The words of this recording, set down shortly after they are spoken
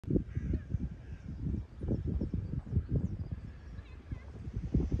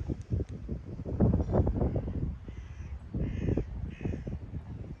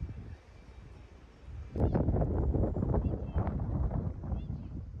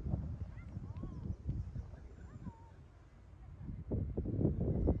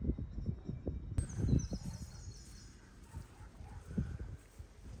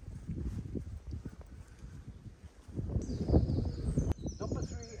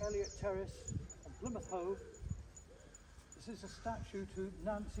Terrace on Plymouth Hoe. This is a statue to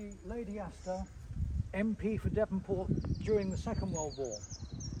Nancy Lady Astor, MP for Devonport during the Second World War.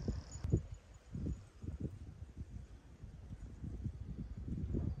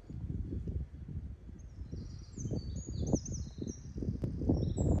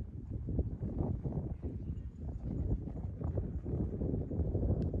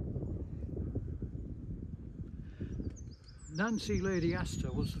 Nancy Lady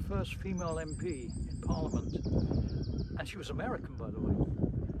Astor was the first female MP in Parliament, and she was American, by the way.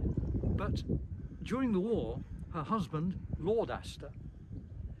 But during the war, her husband, Lord Astor,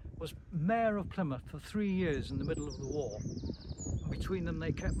 was Mayor of Plymouth for 3 years in the middle of the war. And between them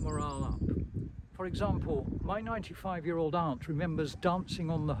they kept morale up. For example, my 95-year-old aunt remembers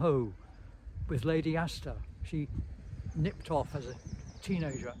dancing on the Hoe with Lady Astor. She nipped off as a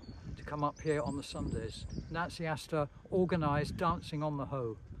teenager to come up here on the Sundays. Nancy Astor organised dancing on the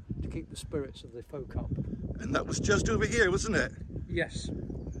Hoe to keep the spirits of the folk up. And that was just over here, wasn't it? Yes.